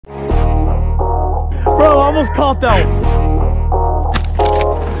almost caught that one.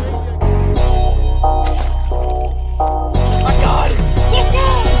 I got it. Let's go.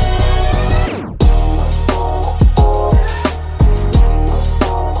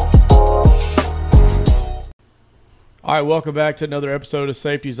 All right, welcome back to another episode of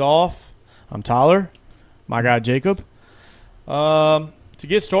Safeties Off. I'm Tyler, my guy Jacob. To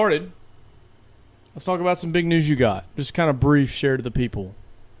get started, let's talk about some big news you got. Just kind of brief share to the people.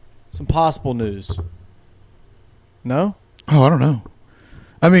 Some possible news. No? Oh, I don't know.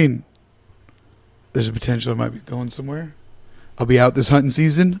 I mean, there's a potential I might be going somewhere. I'll be out this hunting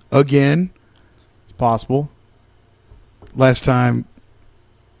season again. It's possible. I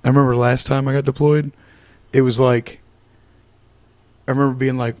remember last time I got deployed, it was like, I remember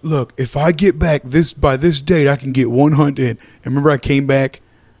being like, look, if I get back by this date, I can get one hunt in. And remember I came back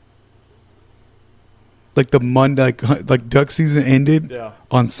like the Monday, like duck season ended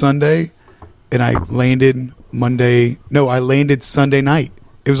on Sunday, and I landed I landed Sunday night.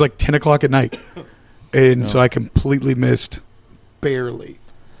 It was like 10 o'clock at night. And so I completely missed, barely.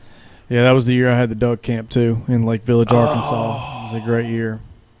 Yeah, that was the year I had the duck camp too in Lake Village, Arkansas. It was a great year.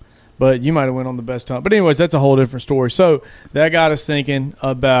 But you might have went on the best hunt. But anyways, that's a whole different story. So that got us thinking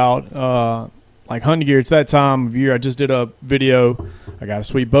about like hunting gear. It's that time of year. I just did a video. I got a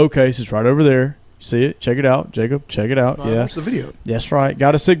sweet bow case. It's right over there. You see it? Check it out, Jacob. Check it out. I watched the video. That's right.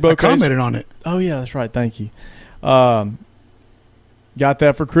 Got a sick bow case. I commented on it. Oh, yeah, that's right. Thank you. Got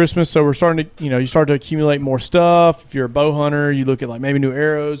that for Christmas. So we're starting to, you start to accumulate more stuff. If you're a bow hunter, you look at like maybe new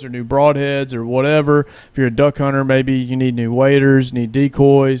arrows or new broadheads or whatever. If you're a duck hunter, maybe you need new waders, need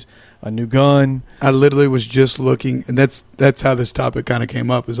decoys, a new gun. I literally was just looking, and that's how this topic kind of came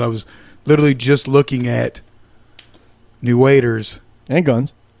up, is I was literally just looking at new waders. And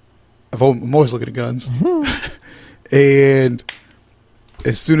guns. I'm always looking at guns. And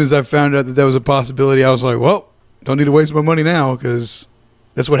as soon as I found out that was a possibility, I was like, well, don't need to waste my money now, because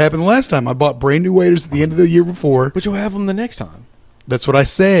that's what happened the last time. I bought brand new waders at the end of the year before. But you'll have them the next time. That's what I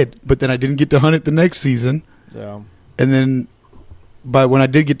said. But then I didn't get to hunt it the next season. Yeah. And then when I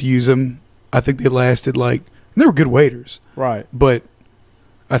did get to use them, I think they lasted they were good waders. Right. But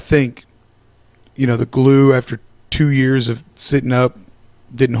I think, the glue after 2 years of sitting up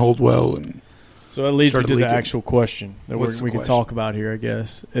didn't hold well. And so that leads me to the actual question that we can talk about here, I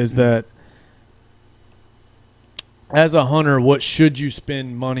guess, is that as a hunter, what should you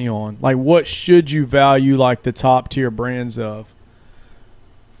spend money on? Like, what should you value like the top tier brands of?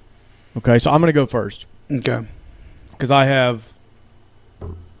 Okay, so I'm going to go first. Okay. Because I have,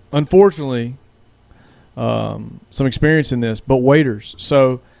 unfortunately, some experience in this, but waders.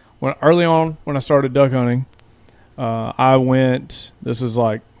 So early on when I started duck hunting, I didn't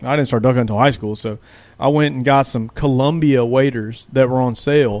start duck hunting until high school, so I went and got some Columbia waders that were on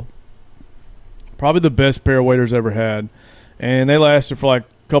sale. Probably the best pair of waders I ever had. And they lasted for like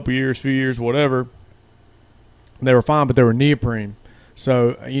a few years, whatever. They were fine, but they were neoprene.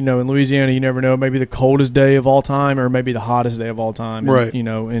 So, in Louisiana, you never know. Maybe the coldest day of all time or maybe the hottest day of all time. Right.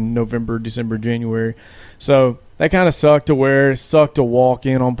 In November, December, January. So that kind of sucked to wear, sucked to walk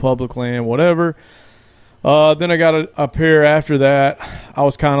in on public land, whatever. Then I got a pair after that. I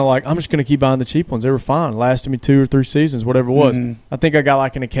was kind of like, I'm just going to keep buying the cheap ones. They were fine. Lasted me 2 or 3 seasons, whatever it was. Mm-hmm. I think I got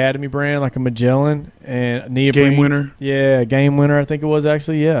like an Academy brand, like a Magellan and neoprene. Game Winner? Yeah, Game Winner I think it was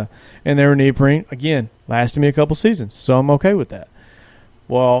actually, yeah. And they were neoprene. Again, lasted me a couple seasons, so I'm okay with that.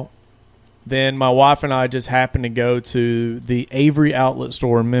 Well, then my wife and I just happened to go to the Avery Outlet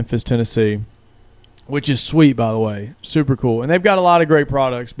store in Memphis, Tennessee, which is sweet, by the way. Super cool. And they've got a lot of great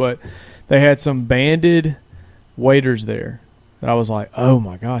products, but they had some banded waders there that I was like, oh,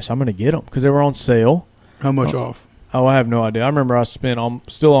 my gosh, I'm going to get them because they were on sale. How much off? Oh, I have no idea. I remember I spent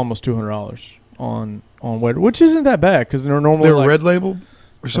still almost $200 on wader, which isn't that bad because they're normally they were red label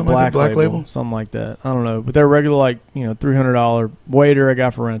or something like that, black label? Something like that. I don't know. But they're regular $300 wader I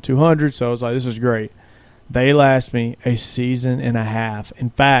got for around $200, so I was like, this is great. They last me a season and a half. In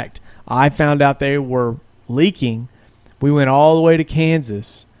fact, I found out they were leaking. We went all the way to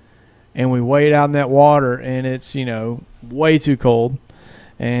Kansas. And we wade out in that water, and it's, way too cold.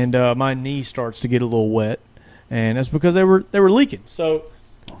 And my knee starts to get a little wet. And that's because they were leaking. So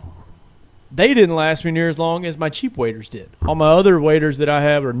they didn't last me near as long as my cheap waders did. All my other waders that I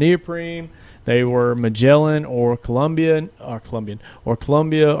have are neoprene. They were Magellan or Columbia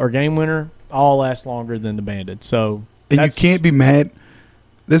or Game Winner. All last longer than the banded. So and you can't be mad.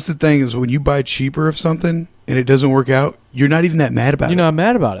 This is the thing is when you buy cheaper of something and it doesn't work out, you're not even that mad about it. You're not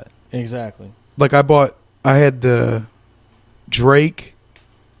mad about it. Exactly. Like I had the Drake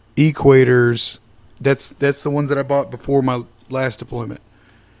Equators. That's the ones that I bought before my last deployment.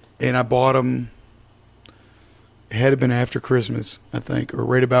 And I bought them It had been after Christmas, I think, or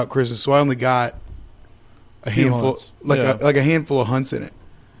right about Christmas. So I only got a handful, like a handful of hunts in it.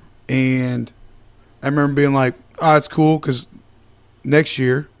 And I remember being like, "Oh, it's cool because next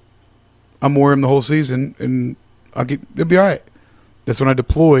year I'm wearing them the whole season, and it'll be all right." That's when I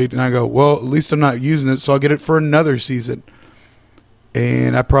deployed, and I go, "Well, at least I'm not using it, so I'll get it for another season."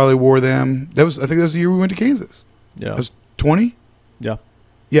 And I probably wore them. I think that was the year we went to Kansas. Yeah, I was 20. Yeah,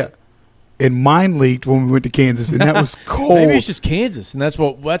 yeah. And mine leaked when we went to Kansas, and that was cold. Maybe it's just Kansas, and that's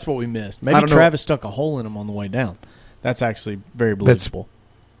what we missed. Maybe Travis stuck a hole in him on the way down. That's actually very believable.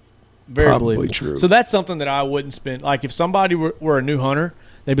 Very probably believable. True. So that's something that I wouldn't spend. Like if somebody were a new hunter,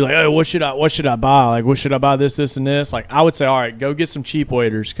 they'd be like, "Oh, what should I buy? Like, what should I buy? This, and this." Like I would say, all right, go get some cheap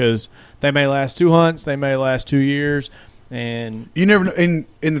waders because they may last 2 hunts, they may last 2 years, and you never know. And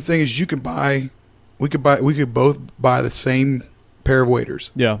the thing is, we could both buy the same pair of waders.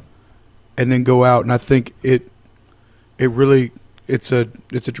 Yeah. And then go out, and I think it's a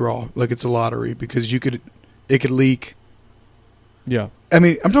draw, like it's a lottery because it could leak. Yeah, I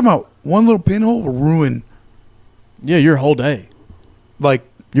mean, I'm talking about one little pinhole will ruin. Yeah, your whole day. Like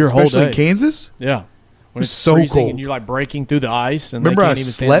your whole day, especially in Kansas. Yeah, when it's so cold, and you're like breaking through the ice. And remember, they can't I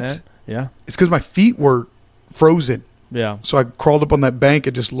even slept. Stand that. Yeah, it's because my feet were frozen. Yeah, so I crawled up on that bank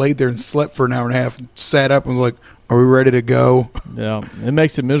and just laid there and slept for an hour and a half. And sat up and was like, "Are we ready to go?" Yeah, it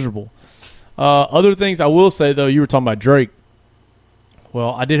makes it miserable. Other things I will say, though, you were talking about Drake.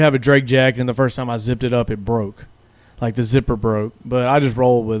 Well, I did have a Drake jacket, and the first time I zipped it up, it broke. Like the zipper broke, but I just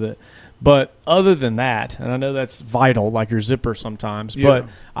rolled with it. But other than that, and I know that's vital, like your zipper sometimes, but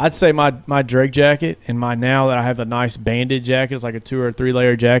I'd say my Drake jacket and now that I have a nice banded jacket, it's like a 2 or 3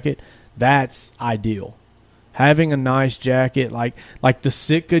 layer jacket, that's ideal. Having a nice jacket, like the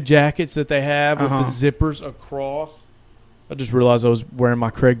Sitka jackets that they have with the zippers across. I just realized I was wearing my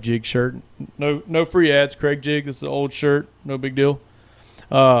Craig Jig shirt. No free ads, Craig Jig. This is an old shirt. No big deal.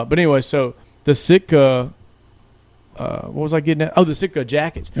 But anyway, so the Sitka, what was I getting at? Oh, the Sitka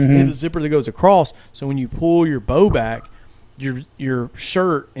jackets. They have the zipper that goes across. So when you pull your bow back, your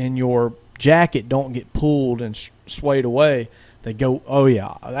shirt and your jacket don't get pulled and swayed away. They go, oh,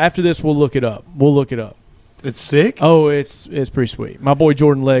 yeah. After this, we'll look it up. It's sick. Oh, it's pretty sweet. My boy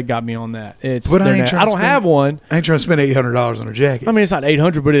Jordan Legg got me on that. But I don't have one. I ain't trying to spend $800 on a jacket. I mean, it's not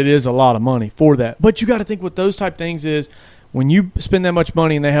 $800, but it is a lot of money for that. But you got to think what those type things is. When you spend that much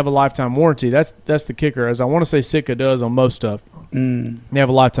money and they have a lifetime warranty, that's the kicker. As I want to say, Sitka does on most stuff. They have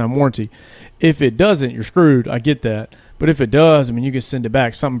a lifetime warranty. If it doesn't, you're screwed. I get that. But if it does, I mean, you can send it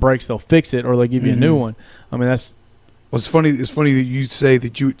back. Something breaks, they'll fix it, or they'll give you a new one. I mean, that's. Well, it's funny that you say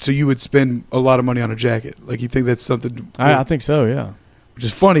that you would spend a lot of money on a jacket. Like you think that's something. I think so, yeah. Which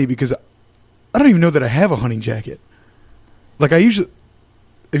is funny because I don't even know that I have a hunting jacket. Like I usually,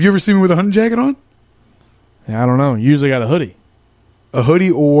 have you ever seen me with a hunting jacket on? Yeah, I don't know. Usually got a hoodie. A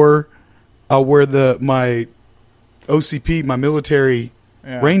hoodie, or I'll wear my OCP, my military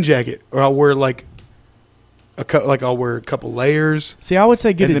rain jacket, or I'll wear I'll wear a couple layers. See, I would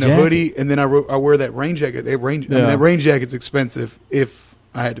say get and a then jacket. a hoodie, and then I wear that rain jacket. I mean, that rain jacket's expensive if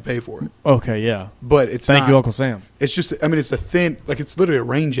I had to pay for it. Okay, yeah. But it's Thank you, Uncle Sam. It's just, I mean, it's a thin, like it's literally a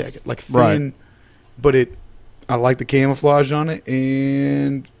rain jacket, like thin, but I like the camouflage on it,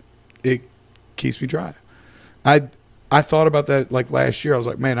 and it keeps me dry. I thought about that like last year. I was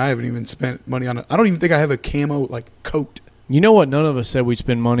like, man, I haven't even spent money on it. I don't even think I have a camo like coat. You know what? None of us said we'd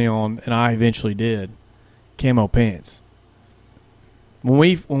spend money on, and I eventually did. Camo pants. When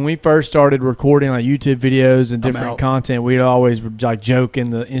we first started recording like YouTube videos and different content, we'd always like joke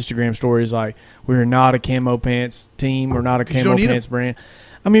in the Instagram stories like we're not a camo pants team, we're not a camo pants brand.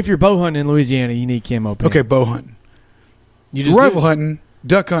 I mean, if you're bow hunting in Louisiana, you need camo pants. Okay, bow hunting. You just rifle hunting,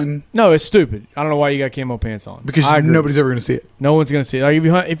 duck hunting. No, it's stupid. I don't know why you got camo pants on. Because nobody's ever going to see it. No one's going to see it.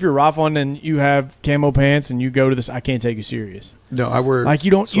 Like if you're rifle hunting and you have camo pants and you go to this, I can't take you serious. No, I wear like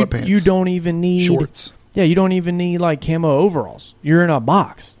you don't even need shorts. Yeah, you don't even need like camo overalls. You're in a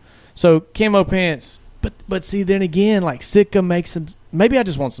box. So camo pants, but see then again, like Sitka makes some. Maybe I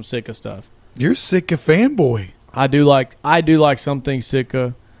just want some Sitka stuff. You're a Sitka fanboy. I do like some things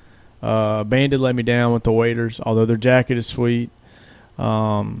Sitka. Bandit let me down with the waders, although their jacket is sweet.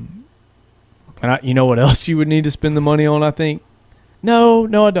 And you know what else you would need to spend the money on? I think. No,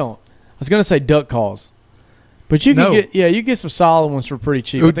 I don't. I was gonna say duck calls, but you can you get some solid ones for pretty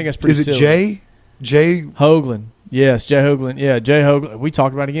cheap. I think that's pretty. Is it silly. Jay Hoagland? Yes, Jay Hoagland. Yeah, Jay Hoagland. We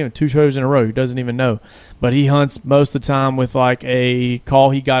talked about it again 2 shows in a row. He doesn't even know, but he hunts most of the time with like a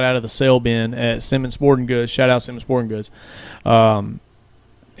call he got out of the sale bin at Simmons Sporting Goods. Shout out Simmons Sporting Goods,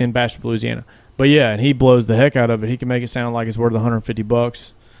 in Bastrop, Louisiana. But yeah, and he blows the heck out of it. He can make it sound like it's worth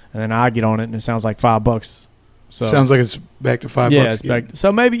 $150, and then I get on it and it sounds like $5 So sounds like it's back to $5. Yeah, it's back.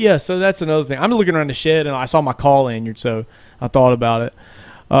 So maybe So that's another thing. I'm looking around the shed and I saw my call lanyard, so I thought about it.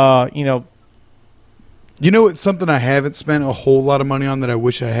 It's something I haven't spent a whole lot of money on that I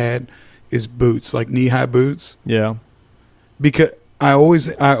wish I had is boots, like knee-high boots. Yeah. Because I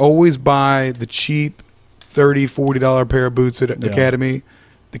always buy the cheap $30, $40 pair of boots at Academy,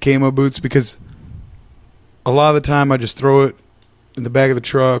 the camo boots, because a lot of the time I just throw it in the back of the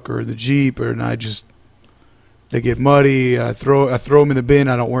truck or the Jeep, they get muddy. I throw them in the bin.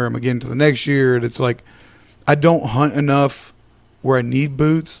 I don't wear them again until the next year. And it's like I don't hunt enough where I need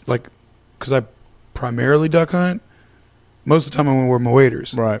boots, like because I primarily duck hunt. Most of the time I'm going to wear my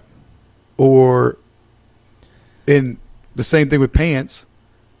waders. Right. Or in the same thing with pants.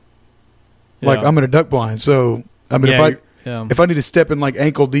 Like I'm in a duck blind. So, I mean, if I need to step in like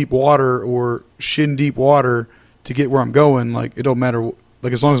ankle deep water or shin deep water to get where I'm going, like it don't matter,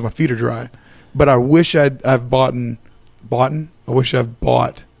 like as long as my feet are dry. But I wish I've bought. I wish I've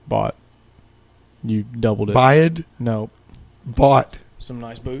bought. Bought. You doubled it. Buyed? No. Bought. Some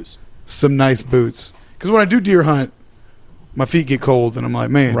nice boots. Some nice boots. Because when I do deer hunt, my feet get cold, and I'm like,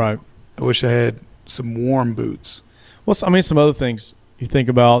 man, right. I wish I had some warm boots. Well, I mean, some other things you think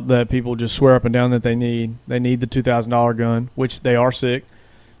about that people just swear up and down that they need. They need the $2,000 gun, which they are sick.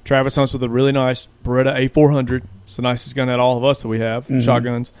 Travis hunts with a really nice Beretta A400. It's the nicest gun out of all of us that we have,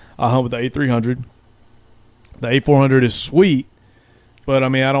 shotguns. I hunt with the A300. The A400 is sweet, but, I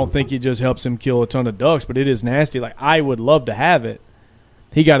mean, I don't think it just helps him kill a ton of ducks, but it is nasty. Like, I would love to have it.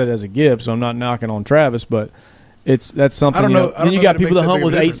 He got it as a gift, so I'm not knocking on Travis, but that's something. I don't know. Then you got people that hunt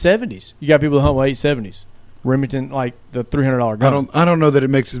with 870s. You got people that hunt with 870s. Remington, like the $300 gun. I don't know that it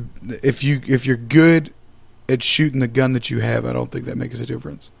makes it. If you're good at shooting the gun that you have, I don't think that makes a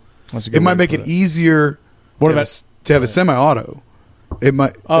difference. It might make it easier. What about to have a semi-auto? It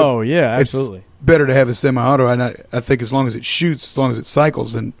might. Oh yeah, absolutely. It's better to have a semi-auto, and I think as long as it shoots, as long as it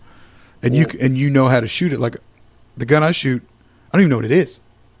cycles, and you know how to shoot it. Like the gun I shoot, I don't even know what it is.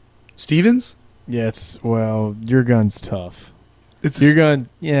 Stevens? Yeah, your gun's tough. It's your gun,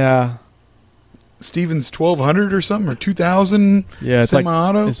 yeah. Stevens 1200 or something, or 2000. Yeah, it's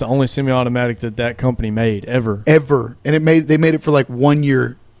semi-auto. It's the only semi-automatic that company made ever. And they made it for like 1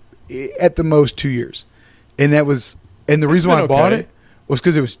 year, at the most 2 years, and the reason why I bought it was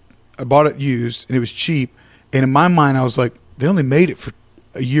because I bought it used and it was cheap, and in my mind I was like, they only made it for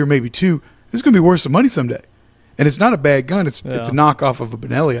a year, maybe two. This is gonna be worth some money someday, and it's not a bad gun. It's a knockoff of a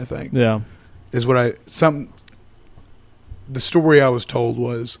Benelli, I think. Yeah, is what the story I was told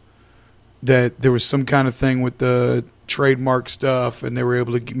was that there was some kind of thing with the trademark stuff, and they were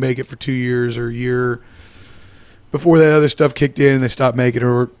able to make it for 2 years or a year before that other stuff kicked in, and they stopped making it.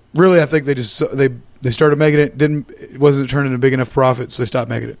 Or really, I think they started making it, it wasn't turning a big enough profit, so they stopped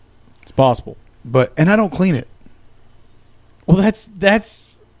making it. It's possible, and I don't clean it. Well,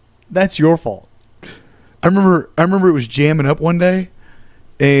 that's your fault. I remember it was jamming up one day,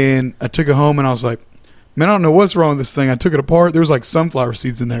 and I took it home, and I was like, man, I don't know what's wrong with this thing. I took it apart. There was like sunflower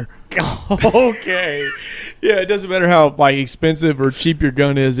seeds in there. Okay. Yeah, it doesn't matter how expensive or cheap your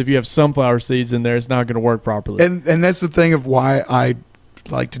gun is. If you have sunflower seeds in there, it's not going to work properly. And that's the thing of why I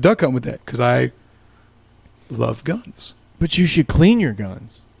like to duck hunt with that, because I love guns. But you should clean your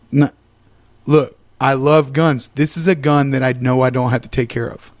guns. No, look, I love guns. This is a gun that I know I don't have to take care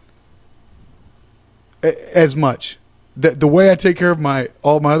of as much. The way I take care of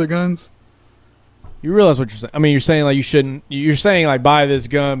all my other guns. You realize what you're saying. I mean, you're saying you shouldn't. You're saying buy this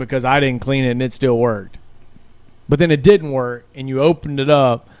gun because I didn't clean it and it still worked. But then it didn't work, and you opened it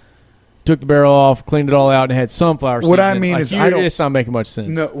up, took the barrel off, cleaned it all out, and it had sunflower seeds. What I mean is, it's not making much sense.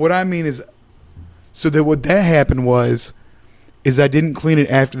 No, what I mean is, so that what that happened is I didn't clean it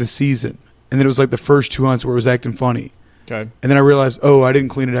after the season, and then it was like the first 2 hunts where it was acting funny. Okay. And then I realized, I didn't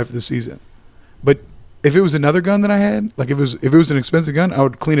clean it after the season. But if it was another gun that I had, like if it was an expensive gun, I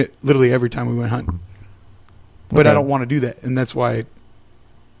would clean it literally every time we went hunting. But I don't want to do that, and that's why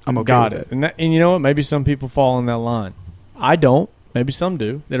I'm okay with it. And you know what? Maybe some people fall in that line. I don't. Maybe some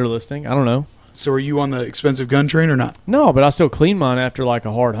do that are listening. I don't know. So are you on the expensive gun train or not? No, but I still clean mine after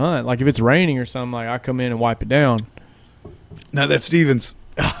a hard hunt. Like if it's raining or something, I come in and wipe it down. No, that's Stevens.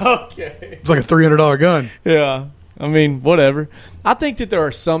 Okay. It's like a $300 gun. Yeah. I mean, whatever. I think that there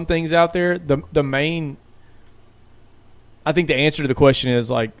are some things out there. I think the answer to the question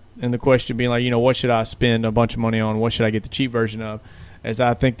is and the question being what should I spend a bunch of money on? What should I get the cheap version of? As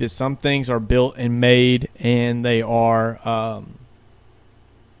I think that some things are built and made and they are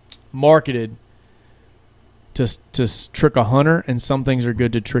marketed to trick a hunter, and some things are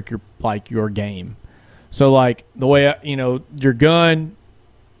good to trick your game. So the way your gun,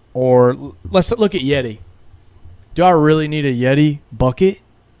 or let's look at Yeti. Do I really need a Yeti bucket?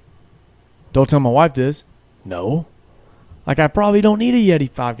 Don't tell my wife this. No. Like, I probably don't need a Yeti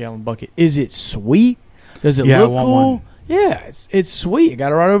 5-gallon bucket. Is it sweet? Does it look cool? One. Yeah, it's sweet. I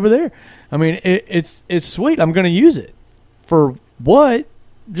got it right over there. I mean, it's sweet. I'm going to use it. For what?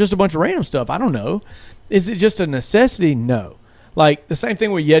 Just a bunch of random stuff. I don't know. Is it just a necessity? No. Like, the same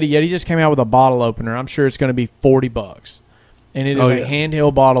thing with Yeti. Yeti just came out with a bottle opener. I'm sure it's going to be $40. And it is a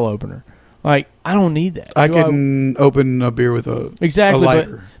handheld bottle opener. Like, I don't need that. I can open a beer with a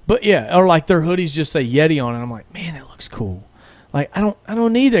lighter. But yeah, or like their hoodies just say Yeti on it. I'm like, man, that looks cool. Like, I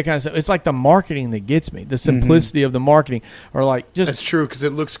don't need that kind of stuff. It's like the marketing that gets me, the simplicity of the marketing, or like just. That's true because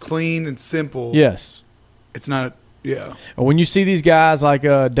it looks clean and simple. Yes, it's not. Yeah. When you see these guys like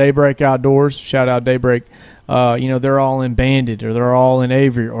Daybreak Outdoors, shout out Daybreak. They're all in Bandit, or they're all in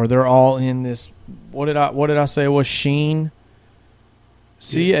Avery, or they're all in this. What did I say? It was Sheen.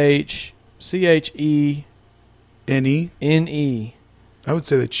 CHENE. I would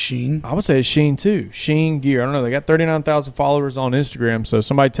say that's Sheen. I would say it's Sheen too. Sheen Gear. I don't know. They got 39,000 followers on Instagram. So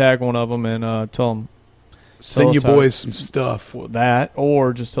somebody tag one of them and tell them. Send your boys some stuff. That,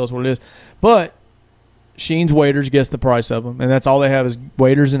 or just tell us what it is. But Sheen's waders, guess the price of them, and that's all they have is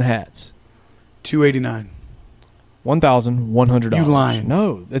waders and hats. $289. $1,100. You lying?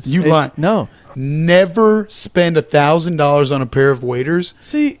 No, you lying? No. Never spend $1,000 on a pair of waders.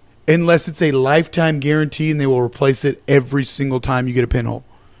 See. Unless it's a lifetime guarantee and they will replace it every single time you get a pinhole.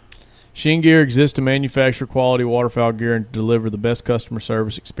 Sheen Gear exists to manufacture quality waterfowl gear and deliver the best customer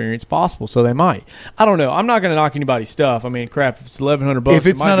service experience possible. So they might. I don't know. I'm not going to knock anybody's stuff. I mean, crap, if it's $1,100, if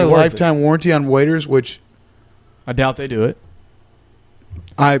it's not a lifetime warranty on waders, which I doubt they do it.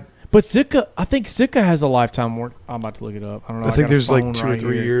 But Sitka, I think Sitka has a lifetime warranty. I'm about to look it up. I don't know. I think there's like 2 or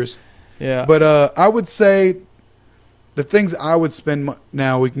 3 years. Yeah. But I would say the things I would spend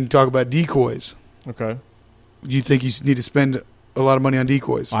now, we can talk about decoys. Okay. Do you think you need to spend a lot of money on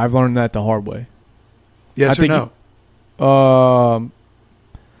decoys? I've learned that the hard way. Yes or no?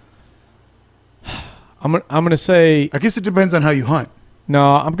 I'm gonna say. I guess it depends on how you hunt.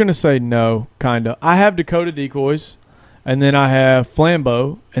 No, I'm gonna say no. Kinda. I have Dakota decoys, and then I have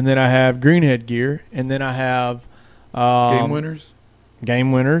Flambeau, and then I have Greenhead gear, and then I have Game Winners.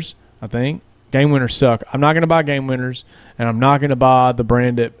 Game Winners, I think. Game Winners suck. I'm not gonna buy Game Winners, and I'm not gonna buy the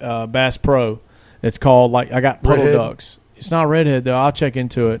brand at Bass Pro. It's called I got Puddle Redhead? Ducks. It's not Redhead though. I'll check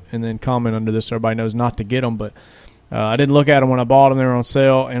into it and then comment under this so everybody knows not to get them. But I didn't look at them when I bought them. They were on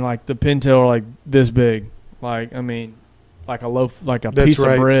sale, and like the pintail are like this big. Like like a loaf, like a piece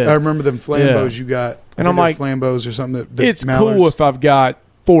of bread. I remember them Flambeaus you got. And I'm like, Flambeaus or something. It's mallards. cool if I've got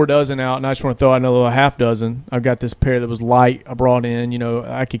 4 dozen out and I just want to throw out another half dozen. I've got this pair that was light. I brought in,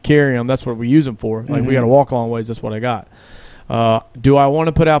 I could carry them. That's what we use them for. Like we got to walk a long ways. That's what I got. Do I want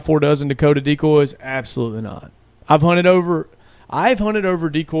to put out 4 dozen Dakota decoys? Absolutely not. I've hunted over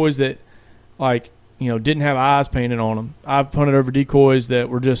decoys that didn't have eyes painted on them. I've hunted over decoys that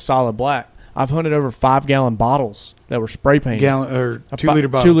were just solid black. I've hunted over 5-gallon bottles that were spray painted. 2-liter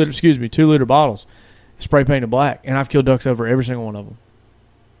bottles. 2-liter bottles, spray painted black, and I've killed ducks over every single one of them.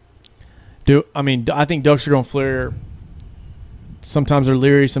 I think ducks are going to flare. Sometimes they're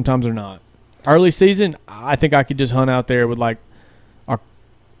leery, sometimes they're not. Early season, I think I could just hunt out there with like a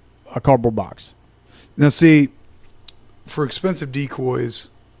cardboard box. Now, see, for expensive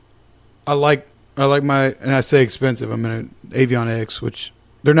decoys, I like my, and I say expensive, I'm in an Avion X, which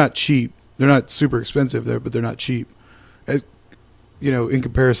they're not cheap. They're not super expensive there, but they're not cheap, in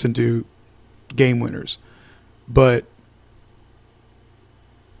comparison to Game Winners. But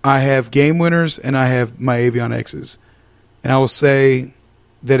I have Game Winners and I have my Avion X's. And I will say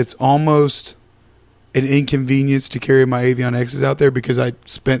that it's almost an inconvenience to carry my Avion X's out there because I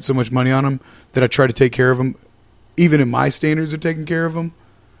spent so much money on them that I try to take care of them, even in my standards of taking care of them.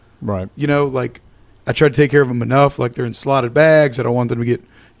 Right. I try to take care of them enough. Like they're in slotted bags. I don't want them to get,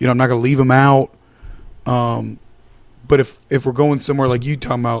 I'm not going to leave them out. But if we're going somewhere like you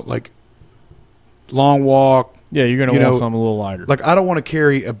talking about, like long walk. Yeah, you're going to want something a little lighter. Like I don't want to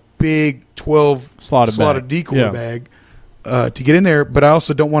carry a big 12 slotted decoy bag to get in there, but I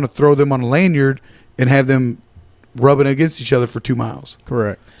also don't want to throw them on a lanyard and have them rubbing against each other for 2 miles.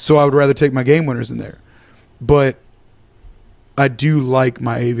 Correct. So I would rather take my Game Winners in there. But I do like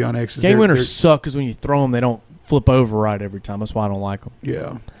my Avion X's. Game Winners suck because when you throw them, they don't flip over right every time. That's why I don't like them.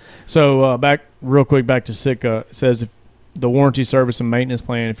 Yeah. So back to Sitka. It says if the warranty, service, and maintenance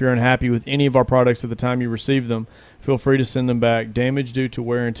plan. If you're unhappy with any of our products at the time you receive them, feel free to send them back. Damage due to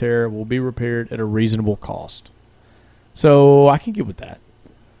wear and tear will be repaired at a reasonable cost. So I can get with that.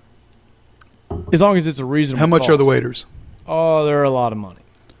 As long as it's a reasonable cost. How much cost. are the waders? Oh, they're a lot of money.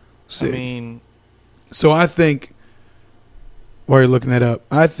 See. I mean. So I think while you're looking that up,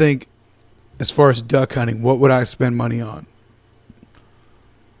 I think as far as duck hunting, what would I spend money on?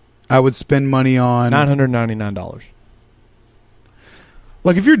 I would spend money on $999.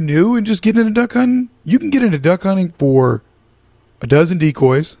 Like if you're new and just getting into duck hunting, you can get into duck hunting for a dozen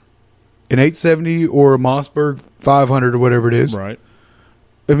decoys, an 870 or a Mossberg 500 or whatever it is. Right.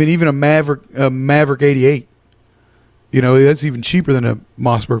 I mean, even a Maverick 88. You know, that's even cheaper than a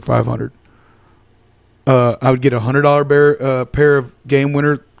Mossberg 500. I would get $100 pair of Game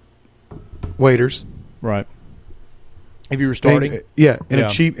Winner waders. Right. If you were starting, and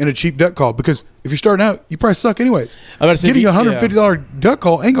a cheap duck call, because if you're starting out, you probably suck anyways. Getting a $150 duck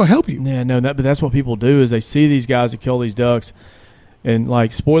call ain't gonna help you. Yeah, no, but that's what people do is they see these guys that kill these ducks, and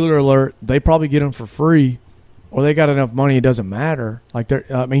like spoiler alert, they probably get them for free, or they got enough money it doesn't matter. Like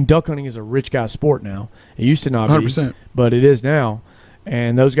duck hunting is a rich guy sport now. It used to not 100%. be, but it is now.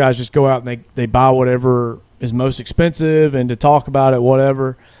 And those guys just go out and they buy whatever is most expensive and to talk about it,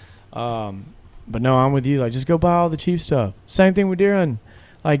 whatever. But no, I'm with you. Like, just go buy all the cheap stuff. Same thing with deer hunting.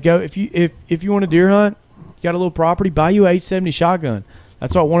 Like, go if you want to deer hunt, you got a little property, buy you an 870 shotgun.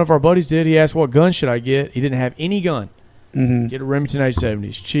 That's what one of our buddies did. He asked, "What gun should I get?" He didn't have any gun. Mm-hmm. Get a Remington 870.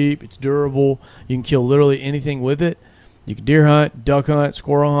 It's cheap. It's durable. You can kill literally anything with it. You can deer hunt, duck hunt,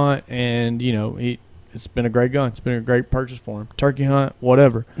 squirrel hunt, and it's been a great gun. It's been a great purchase for him. Turkey hunt,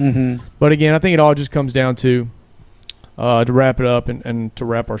 whatever. Mm-hmm. But again, I think it all just comes down to wrap it up and to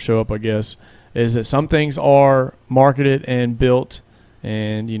wrap our show up, I guess, is that some things are marketed and built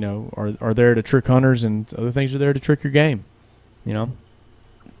and, are there to trick hunters, and other things are there to trick your game, What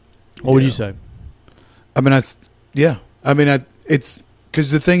would you say? It's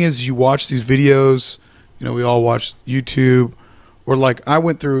because the thing is, you watch these videos, we all watch YouTube, or like I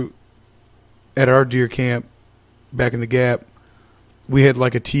went through at our deer camp back in the Gap, we had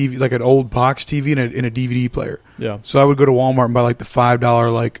like a TV, like an old box TV and a DVD player. Yeah. So I would go to Walmart and buy like the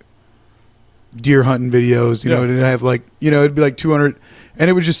 $5 like deer hunting videos, it'd have like, it'd be like 200, and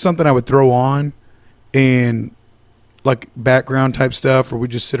it was just something I would throw on and like background type stuff, or we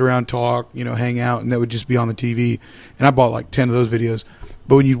just sit around, talk, hang out, and that would just be on the TV. And I bought like 10 of those videos.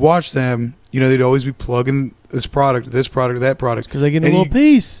 But when you'd watch them, they'd always be plugging this product, that product. Because they get a little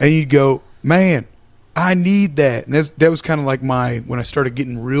piece. And you'd go, man, I need that. And that was kind of like when I started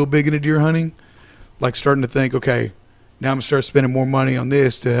getting real big into deer hunting, like starting to think, okay, now I'm going to start spending more money on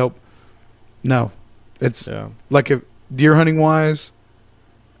this to help. No. It's like if deer hunting wise,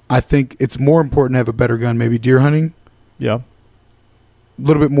 I think it's more important to have a better gun, maybe deer hunting. Yeah. A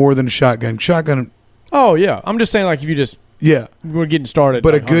little bit more than a shotgun. Oh, yeah. I'm just saying, like, if you just we're getting started.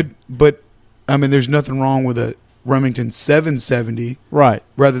 But there's nothing wrong with a Remington 770 right,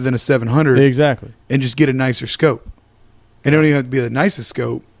 rather than a 700. Exactly. And just get a nicer scope. And it don't even have to be the nicest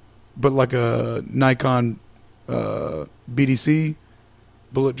scope, but like a Nikon BDC,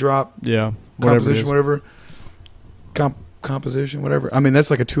 bullet drop, composition, whatever. Composition, whatever. That's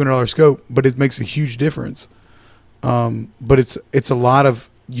like a $200 scope, but it makes a huge difference. But it's a lot of,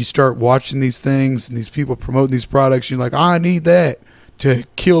 you start watching these things and these people promoting these products, you're like, I need that to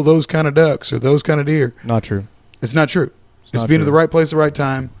kill those kind of ducks or those kind of deer. Not true. It's not true. It's being at the right place at the right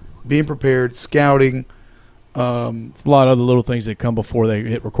time, being prepared, scouting. It's a lot of other little things that come before they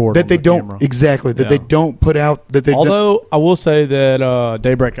hit record. That they don't camera. Exactly. That they don't put out. Although I will say that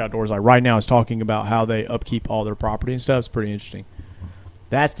Daybreak Outdoors, like right now, is talking about how they upkeep all their property and stuff. It's pretty interesting.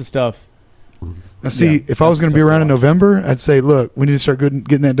 That's the stuff. Now, see, if I was going to be around in November, I'd say, look, we need to start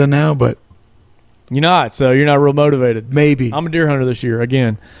getting that done now. But you're not, so you're not real motivated. Maybe. I'm a deer hunter this year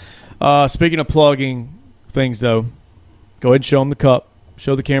again. Speaking of plugging things, though, go ahead and show them the cup.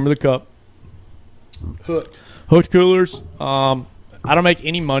 Show the camera the cup. Hooked coolers. I don't make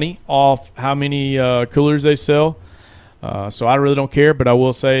any money off how many coolers they sell, so I really don't care. But I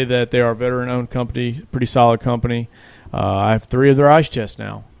will say that they are a veteran-owned company, pretty solid company. I have 3 of their ice chests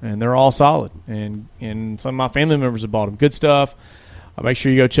now, and they're all solid. And some of my family members have bought them. Good stuff. Make sure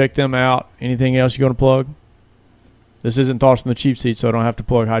you go check them out. Anything else you're going to plug? This isn't Thoughts from the Cheap Seat, so I don't have to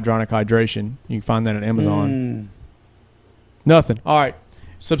plug Hydronic Hydration. You can find that at Amazon. Nothing. All right.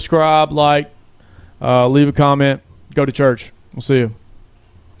 Subscribe, like, leave a comment. Go to church. We'll see you.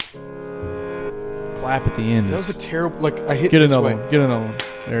 Clap at the end. That was a terrible. I hit Get this another way. one. Get another one.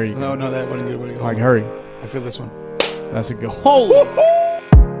 There you go. No, that wasn't good. All right, hurry. I feel this one. That's a good. Holy.